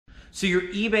So your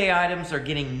eBay items are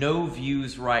getting no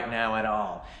views right now at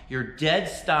all. Your dead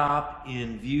stop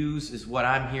in views is what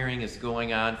I'm hearing is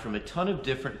going on from a ton of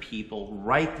different people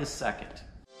right this second.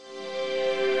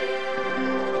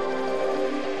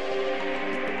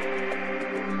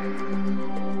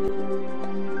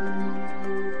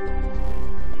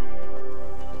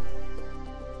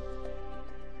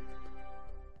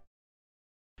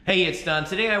 Hey, it's Don.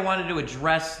 Today I wanted to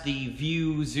address the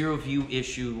zero view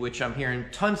issue, which I'm hearing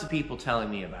tons of people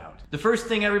telling me about. The first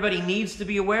thing everybody needs to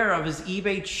be aware of is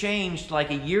eBay changed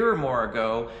like a year or more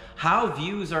ago how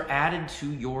views are added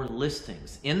to your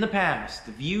listings. In the past,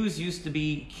 the views used to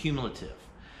be cumulative.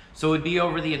 So it would be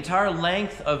over the entire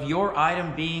length of your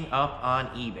item being up on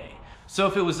eBay. So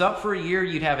if it was up for a year,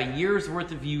 you'd have a year's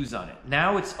worth of views on it.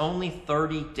 Now it's only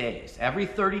 30 days. Every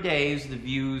 30 days, the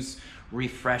views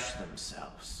refresh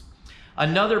themselves.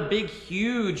 Another big,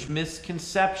 huge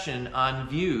misconception on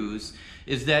views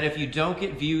is that if you don't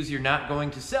get views, you're not going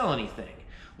to sell anything.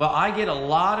 Well, I get a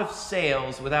lot of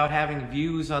sales without having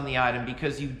views on the item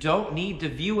because you don't need to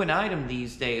view an item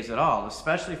these days at all,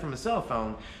 especially from a cell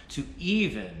phone, to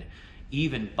even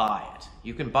buy it.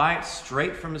 You can buy it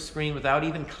straight from the screen without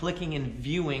even clicking and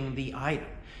viewing the item.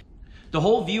 The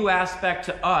whole view aspect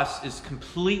to us is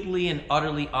completely and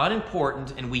utterly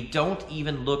unimportant, and we don't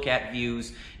even look at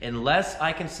views unless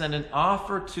I can send an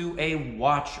offer to a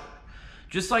watcher.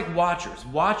 Just like watchers.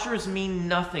 Watchers mean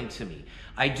nothing to me.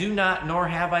 I do not, nor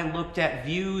have I looked at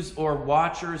views or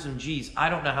watchers, and geez, I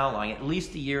don't know how long, at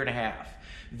least a year and a half.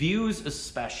 Views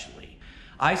especially.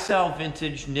 I sell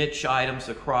vintage niche items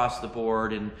across the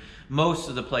board in most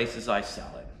of the places I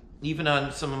sell it. Even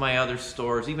on some of my other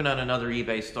stores, even on another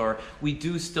eBay store, we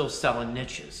do still sell in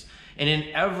niches. And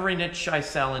in every niche I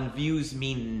sell in, views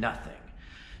mean nothing.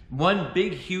 One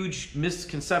big, huge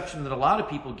misconception that a lot of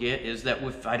people get is that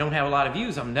if I don't have a lot of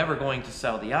views, I'm never going to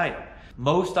sell the item.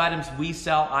 Most items we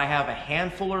sell, I have a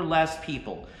handful or less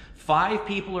people, 5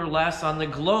 people or less on the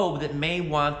globe that may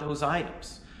want those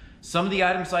items. Some of the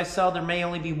items I sell, there may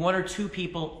only be 1 or 2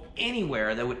 people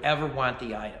anywhere that would ever want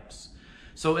the items.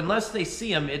 So unless they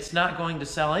see them, it's not going to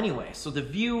sell anyway. So the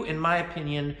view, in my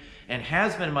opinion, and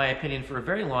has been in my opinion for a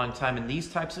very long time in these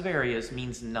types of areas,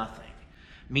 means nothing.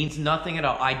 Means nothing at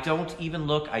all. I don't even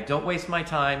look. I don't waste my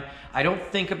time. I don't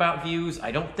think about views.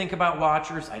 I don't think about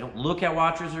watchers. I don't look at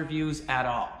watchers or views at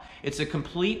all. It's a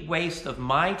complete waste of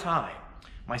my time.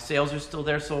 My sales are still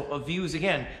there, so views,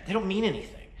 again, they don't mean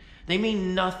anything. They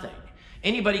mean nothing.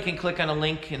 Anybody can click on a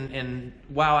link and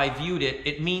wow, I viewed it.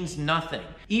 It means nothing.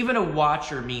 Even a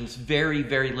watcher means very,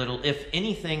 very little, if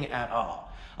anything at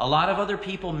all. A lot of other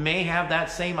people may have that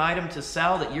same item to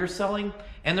sell that you're selling,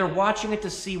 and they're watching it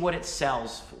to see what it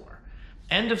sells for.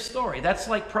 End of story. That's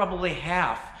like probably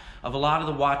half of a lot of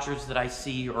the watchers that I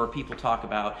see or people talk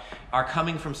about are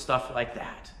coming from stuff like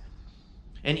that.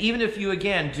 And even if you,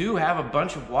 again, do have a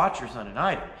bunch of watchers on an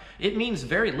item, it means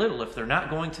very little if they're not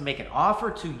going to make an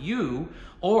offer to you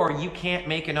or you can't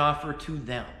make an offer to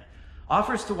them.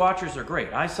 Offers to watchers are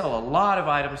great. I sell a lot of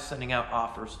items sending out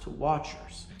offers to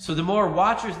watchers. So the more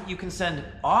watchers that you can send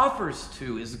offers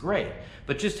to is great.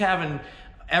 But just having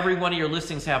every one of your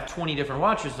listings have 20 different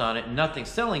watchers on it and nothing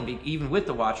selling, even with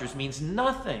the watchers, means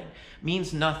nothing.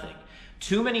 Means nothing.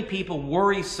 Too many people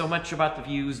worry so much about the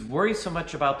views, worry so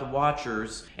much about the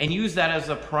watchers, and use that as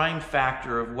a prime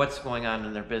factor of what's going on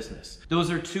in their business. Those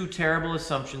are 2 terrible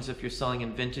assumptions if you're selling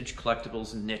in vintage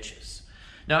collectibles and niches.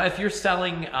 Now, if you're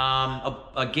selling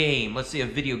a game, let's say a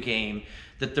video game,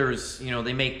 that there's,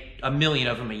 they make 1 million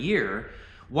of them a year,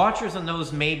 watchers on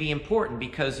those may be important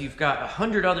because you've got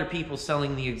 100 other people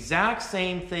selling the exact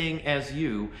same thing as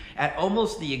you at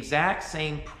almost the exact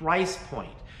same price point.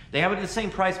 They have it at the same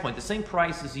price point, the same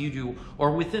price as you do,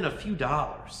 or within a few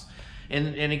dollars.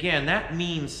 And again, that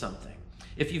means something.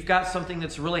 If you've got something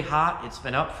that's really hot, it's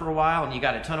been up for a while, and you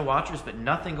got a ton of watchers, but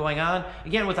nothing going on,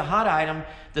 again, with a hot item,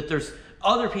 that there's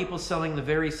other people selling the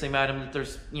very same item, that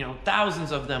there's,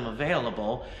 thousands of them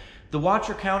available, the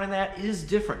watcher count in that is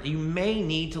different. You may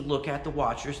need to look at the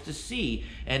watchers to see.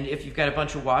 And if you've got a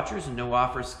bunch of watchers and no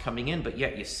offers coming in, but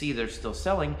yet you see they're still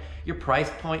selling, your price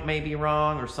point may be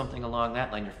wrong or something along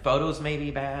that line. Your photos may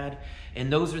be bad. And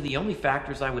those are the only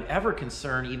factors I would ever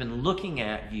concern even looking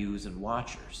at views and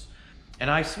watchers.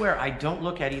 And I swear, I don't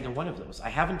look at either one of those. I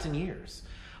haven't in years.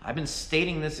 I've been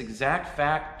stating this exact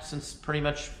fact since pretty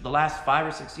much the last 5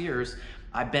 or 6 years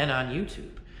I've been on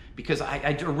YouTube. Because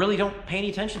I really don't pay any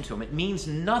attention to them. It means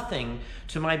nothing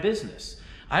to my business.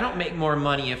 I don't make more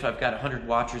money if I've got 100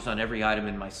 watchers on every item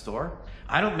in my store.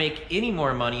 I don't make any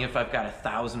more money if I've got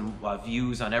 1,000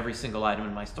 views on every single item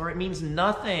in my store. It means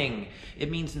nothing. It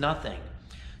means nothing.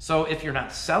 So if you're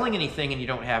not selling anything and you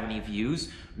don't have any views,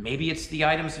 maybe it's the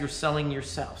items you're selling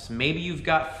yourselves. Maybe you've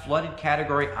got flooded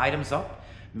category items up.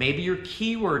 Maybe your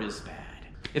keyword is bad.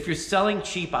 If you're selling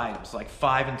cheap items like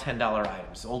 $5 and $10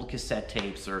 items, old cassette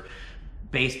tapes or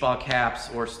baseball caps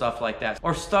or stuff like that,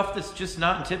 or stuff that's just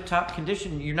not in tip-top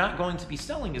condition, you're not going to be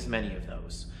selling as many of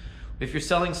those. If you're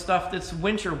selling stuff that's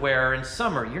winter wear and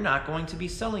summer, you're not going to be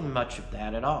selling much of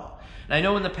that at all. And I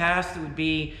know in the past it would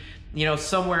be,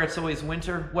 somewhere it's always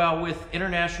winter. Well, with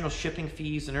international shipping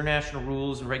fees, international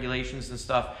rules and regulations and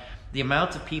stuff, the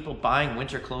amount of people buying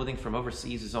winter clothing from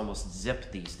overseas is almost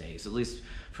zipped these days. At least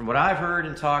from what I've heard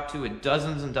and talked to,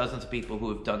 dozens and dozens of people who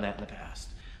have done that in the past.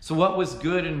 So what was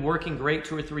good and working great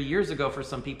 2 or 3 years ago for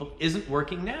some people isn't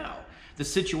working now. The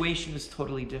situation is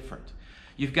totally different.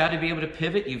 You've got to be able to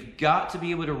pivot. You've got to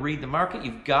be able to read the market.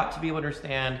 You've got to be able to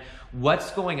understand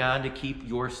what's going on to keep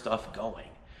your stuff going.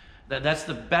 That's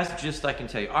the best gist I can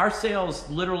tell you. Our sales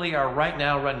literally are right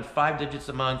now running 5 digits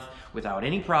a month without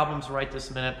any problems right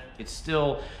this minute. It's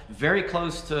still very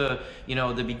close to,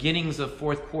 the beginnings of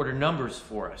fourth quarter numbers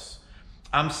for us.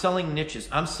 I'm selling niches.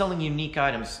 I'm selling unique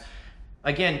items.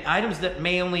 Again, items that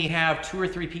may only have 2 or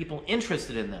 3 people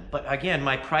interested in them. But again,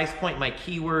 my price point, my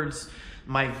keywords,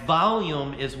 my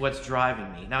volume is what's driving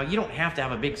me. Now, you don't have to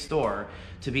have a big store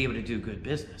to be able to do good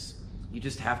business. You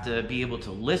just have to be able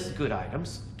to list good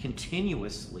items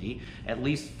continuously, at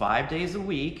least 5 days a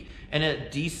week, and a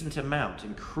decent amount.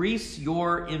 Increase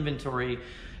your inventory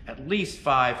at least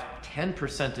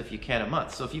 5-10% if you can a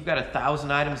month. So if you've got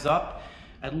 1,000 items up,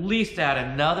 at least add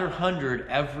another 100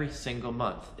 every single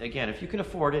month. Again, if you can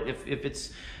afford it, if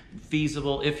it's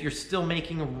feasible, if you're still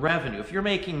making revenue. If you're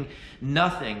making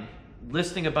nothing,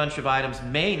 listing a bunch of items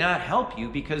may not help you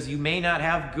because you may not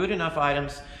have good enough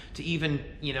items to even,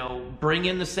 bring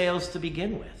in the sales to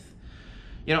begin with.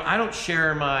 I don't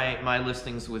share my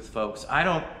listings with folks. I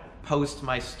don't post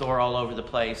my store all over the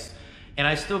place, and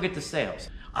I still get the sales.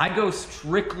 I go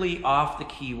strictly off the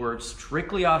keywords,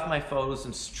 strictly off my photos,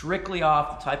 and strictly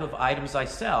off the type of items I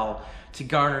sell to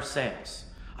garner sales.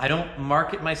 I don't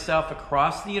market myself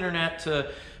across the internet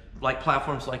to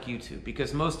platforms like YouTube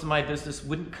because most of my business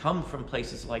wouldn't come from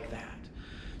places like that.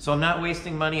 So I'm not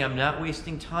wasting money, I'm not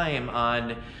wasting time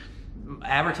on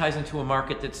advertising to a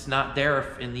market that's not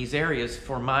there in these areas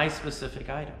for my specific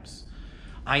items.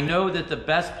 I know that the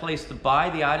best place to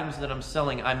buy the items that I'm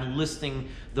selling, I'm listing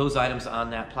those items on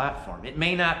that platform. It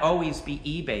may not always be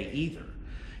eBay either.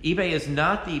 eBay is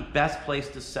not the best place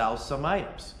to sell some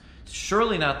items. It's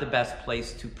surely not the best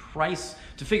place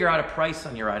to figure out a price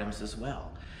on your items as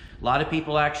well. A lot of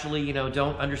people actually,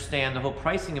 don't understand the whole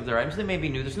pricing of their items. They may be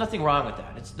new. There's nothing wrong with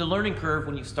that. It's the learning curve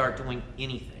when you start doing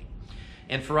anything.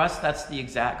 And for us, that's the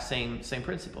exact same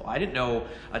principle. I didn't know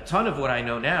a ton of what I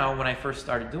know now when I first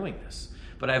started doing this,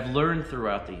 but I've learned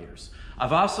throughout the years.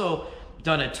 I've also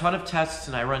done a ton of tests,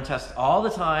 and I run tests all the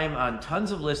time on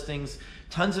tons of listings,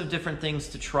 tons of different things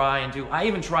to try and do. I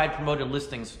even tried promoted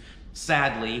listings,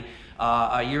 sadly,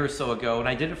 a year or so ago, and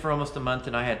I did it for almost a month,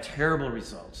 and I had terrible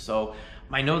results. So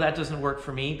I know that doesn't work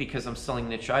for me because I'm selling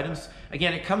niche items.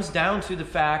 Again, it comes down to the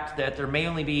fact that there may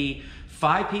only be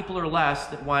 5 people or less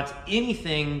that want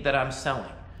anything that I'm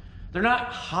selling. They're not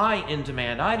high in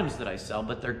demand items that I sell,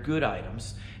 but they're good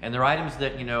items. And they're items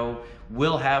that,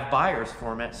 will have buyers for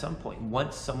them at some point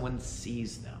once someone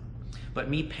sees them. But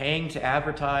me paying to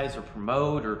advertise or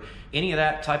promote or any of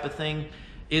that type of thing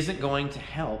isn't going to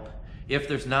help if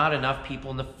there's not enough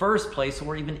people in the first place who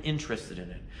are even interested in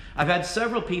it. I've had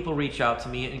several people reach out to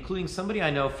me, including somebody I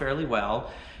know fairly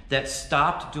well, that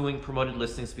stopped doing promoted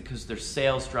listings because their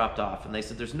sales dropped off. And they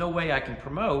said, there's no way I can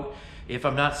promote if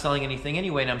I'm not selling anything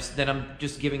anyway, and then I'm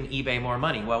just giving eBay more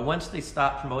money. Well, once they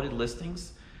stopped promoted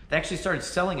listings, they actually started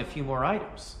selling a few more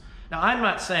items. Now, I'm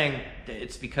not saying that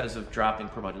it's because of dropping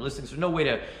promoted listings. There's no way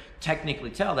to technically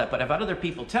tell that, but I've had other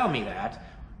people tell me that.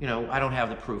 I don't have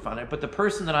the proof on it, but the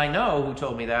person that I know who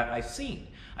told me that, I've seen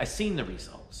the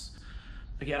results.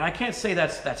 Again, I can't say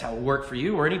that's how it worked for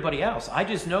you or anybody else. I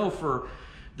just know for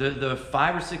the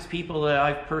 5 or 6 people that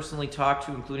I've personally talked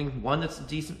to, including one that's a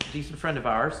decent friend of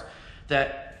ours,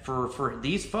 that for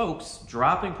these folks,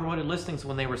 dropping promoted listings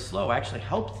when they were slow actually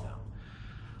helped them.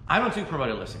 I don't do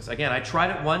promoted listings. Again, I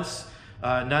tried it once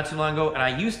not too long ago, and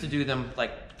I used to do them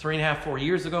 3.5, 4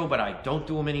 years ago, but I don't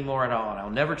do them anymore at all. And I'll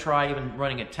never try even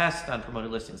running a test on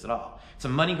promoted listings at all. It's a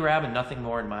money grab and nothing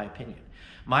more in my opinion.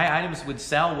 My items would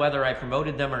sell whether I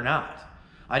promoted them or not.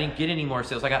 I didn't get any more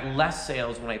sales. I got less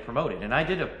sales when I promoted, and I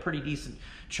did a pretty decent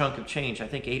chunk of change, I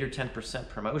think 8 or 10%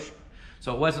 promotion.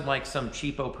 So it wasn't like some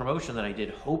cheapo promotion that I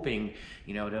did hoping,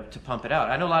 to pump it out.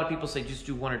 I know a lot of people say just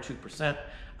do 1 or 2%.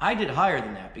 I did higher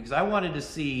than that because I wanted to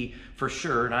see for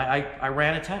sure, and I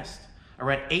ran a test. I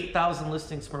ran 8,000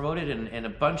 listings promoted and a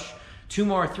bunch, three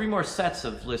more sets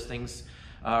of listings,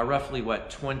 roughly what,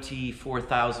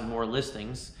 24,000 more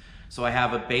listings. So I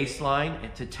have a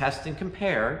baseline to test and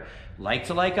compare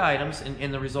like-to-like items,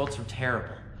 and the results are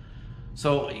terrible.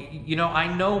 So, you know,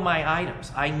 I know my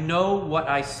items. I know what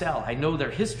I sell. I know their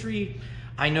history.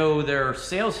 I know their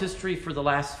sales history for the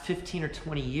last 15 or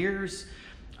 20 years.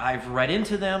 I've read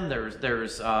into them.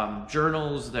 There's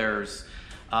journals, there's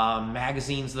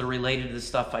magazines that are related to the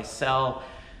stuff I sell.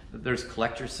 There's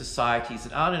collector societies,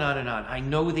 and on and on and on. I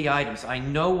know the items. I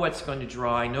know what's going to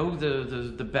draw. I know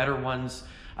the better ones.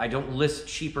 I don't list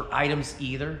cheaper items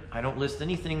either. I don't list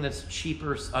anything that's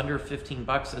cheaper, under 15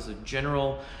 bucks as a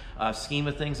general scheme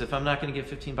of things. If I'm not going to give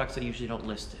 15 bucks, I usually don't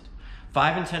list it.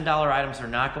 $5 and $10 items are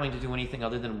not going to do anything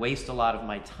other than waste a lot of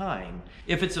my time.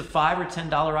 If it's a $5 or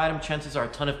 $10 item, chances are a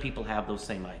ton of people have those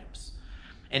same items.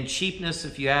 And cheapness,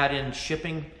 if you add in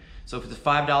shipping, so if it's a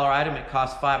 $5 item, it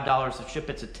costs $5 to ship.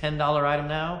 It's a $10 item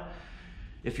now.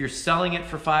 If you're selling it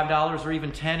for $5 or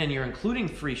even $10 and you're including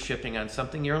free shipping on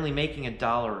something, you're only making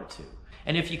 $1 or $2.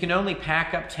 And if you can only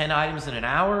pack up 10 items in an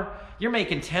hour, you're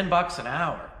making 10 bucks an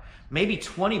hour. Maybe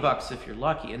 20 bucks if you're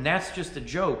lucky. And that's just a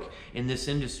joke in this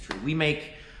industry. We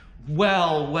make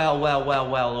well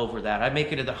over that. I make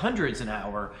it into the hundreds an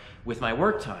hour with my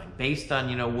work time based on,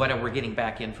 you know, what we're getting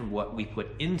back in from what we put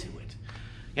into it.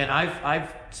 And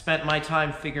I've spent my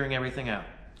time figuring everything out.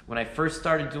 When I first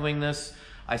started doing this,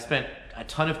 I spent a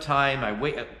ton of time.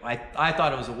 I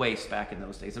thought it was a waste back in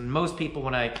those days. And most people,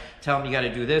 when I tell them you got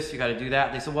to do this, you got to do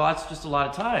that, they say, well, that's just a lot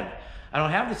of time. I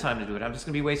don't have the time to do it. I'm just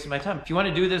going to be wasting my time. If you want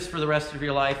to do this for the rest of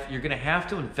your life, you're going to have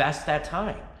to invest that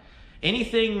time.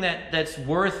 Anything that's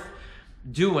worth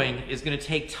doing is going to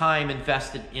take time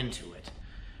invested into it.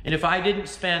 And if I didn't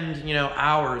spend, you know,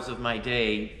 hours of my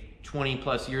day 20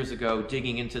 plus years ago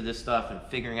digging into this stuff and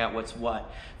figuring out what's what,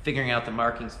 figuring out the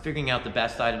markings, figuring out the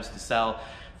best items to sell,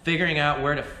 figuring out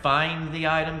where to find the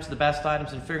items, the best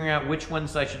items, and figuring out which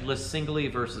ones I should list singly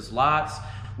versus lots,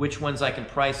 which ones I can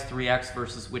price 3x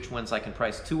versus which ones I can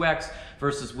price 2x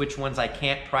versus which ones I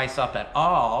can't price up at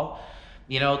all.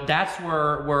 You know, that's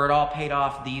where it all paid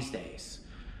off these days.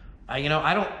 You know,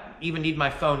 I don't even need my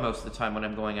phone most of the time when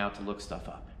I'm going out to look stuff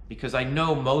up because I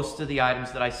know most of the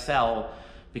items that I sell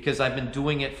because I've been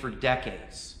doing it for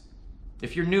decades.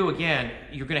 If you're new, again,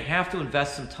 you're going to have to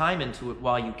invest some time into it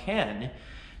while you can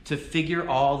to figure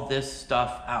all this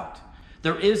stuff out.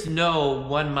 There is no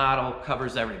one model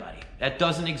covers everybody. That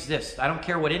doesn't exist. I don't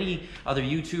care what any other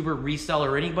YouTuber, reseller,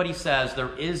 or anybody says,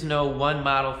 there is no one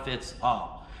model fits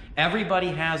all. Everybody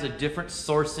has a different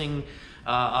sourcing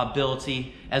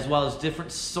ability as well as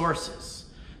different sources.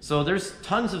 So there's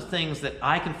tons of things that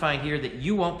I can find here that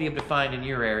you won't be able to find in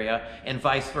your area and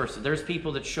vice versa. There's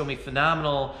people that show me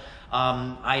phenomenal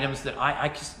items that I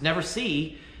just never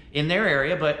see in their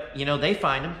area, but you know, they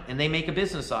find them and they make a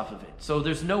business off of it. So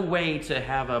there's no way to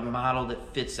have a model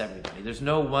that fits everybody. There's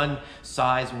no one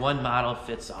size, one model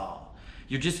fits all.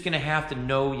 You're just gonna have to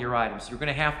know your items. You're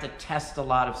gonna have to test a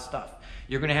lot of stuff.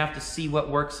 You're gonna have to see what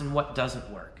works and what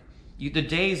doesn't work. The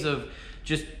days of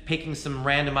just picking some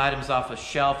random items off a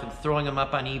shelf and throwing them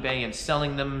up on eBay and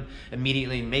selling them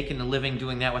immediately and making a living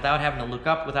doing that without having to look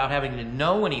up, without having to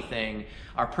know anything,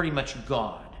 are pretty much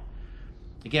gone.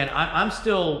 Again, I'm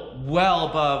still well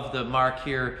above the mark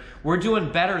here. We're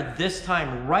doing better this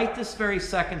time, right this very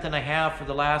second, than I have for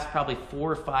the last probably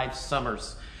 4 or 5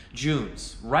 summers,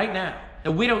 Junes, right now.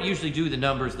 And we don't usually do the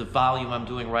numbers, the volume I'm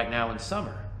doing right now in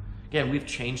summer. Again, we've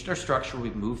changed our structure.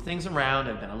 We've moved things around.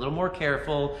 I've been a little more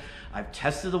careful. I've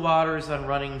tested the waters on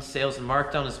running sales and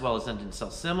markdown as well as end and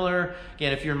sell similar.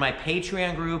 Again, if you're in my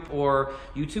Patreon group or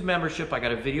YouTube membership, I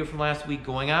got a video from last week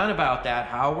going on about that,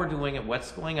 how we're doing it,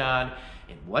 what's going on,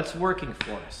 and what's working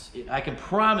for us. I can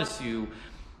promise you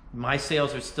my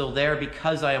sales are still there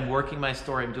because I am working my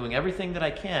store. I'm doing everything that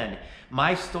I can.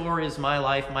 My store is my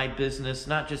life, my business,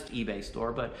 not just eBay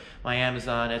store, but my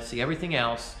Amazon, Etsy, everything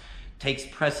else takes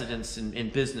precedence in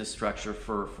business structure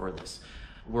for this.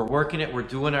 We're working it, we're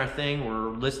doing our thing, we're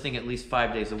listing at least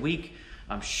 5 days a week.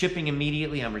 I'm shipping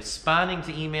immediately, I'm responding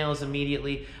to emails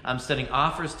immediately, I'm sending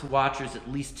offers to watchers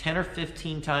at least 10 or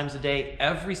 15 times a day,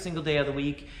 every single day of the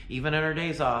week, even on our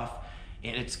days off,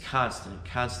 and it's constant, it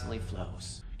constantly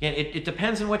flows. Again, it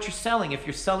depends on what you're selling. If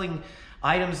you're selling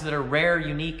items that are rare,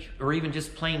 unique, or even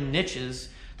just plain niches,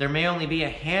 there may only be a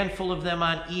handful of them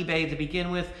on eBay to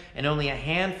begin with, and only a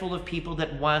handful of people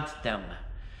that want them.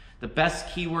 The best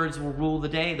keywords will rule the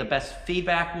day, the best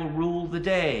feedback will rule the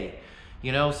day.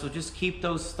 You know, so just keep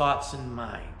those thoughts in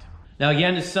mind. Now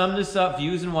again, to sum this up,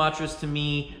 views and watchers to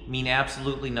me mean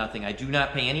absolutely nothing. I do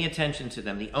not pay any attention to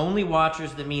them. The only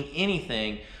watchers that mean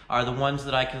anything are the ones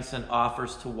that I can send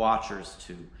offers to watchers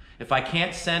to. If I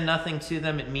can't send nothing to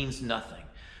them, it means nothing.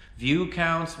 View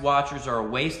counts, watchers are a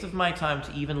waste of my time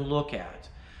to even look at,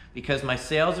 because my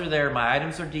sales are there, my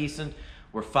items are decent,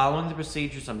 we're following the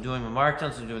procedures, I'm doing my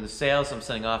markdowns, I'm doing the sales, I'm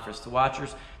sending offers to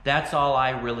watchers. That's all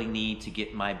I really need to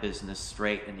get my business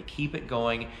straight and to keep it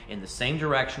going in the same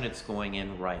direction it's going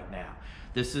in right now.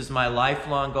 This is my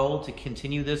lifelong goal, to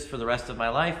continue this for the rest of my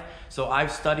life. So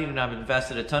I've studied and I've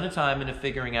invested a ton of time into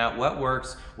figuring out what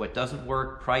works, what doesn't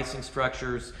work, pricing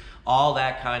structures, all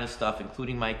that kind of stuff,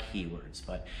 including my keywords.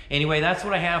 But anyway, that's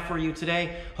what I have for you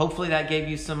today. Hopefully that gave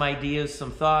you some ideas,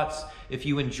 some thoughts. If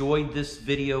you enjoyed this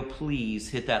video, please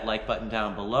hit that like button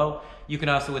down below. You can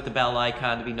also hit the bell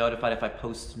icon to be notified if I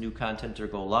post new content or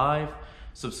go live.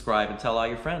 Subscribe and tell all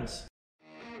your friends.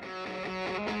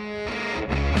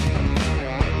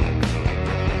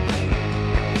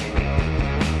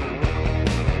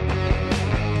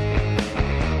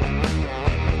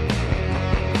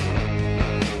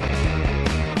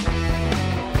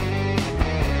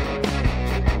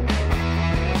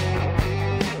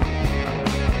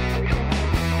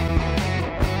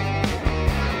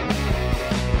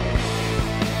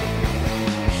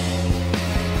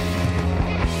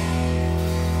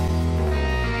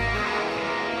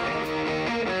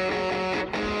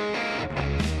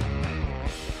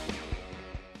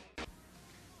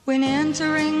 When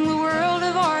entering the world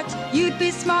of art, you'd be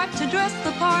smart to dress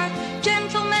the part.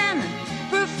 Gentlemen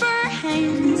prefer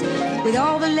Hanes, with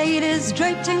all the ladies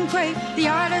draped in crepe. The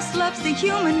artist loves the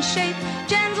human shape.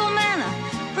 Gentlemen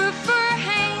prefer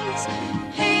Hanes.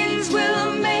 Hanes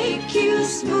will make you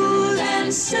smooth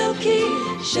and silky,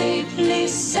 shapely,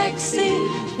 sexy.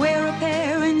 Wear a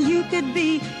pair and you could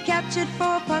be captured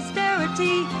for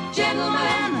posterity.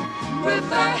 Gentlemen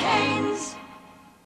prefer Hanes.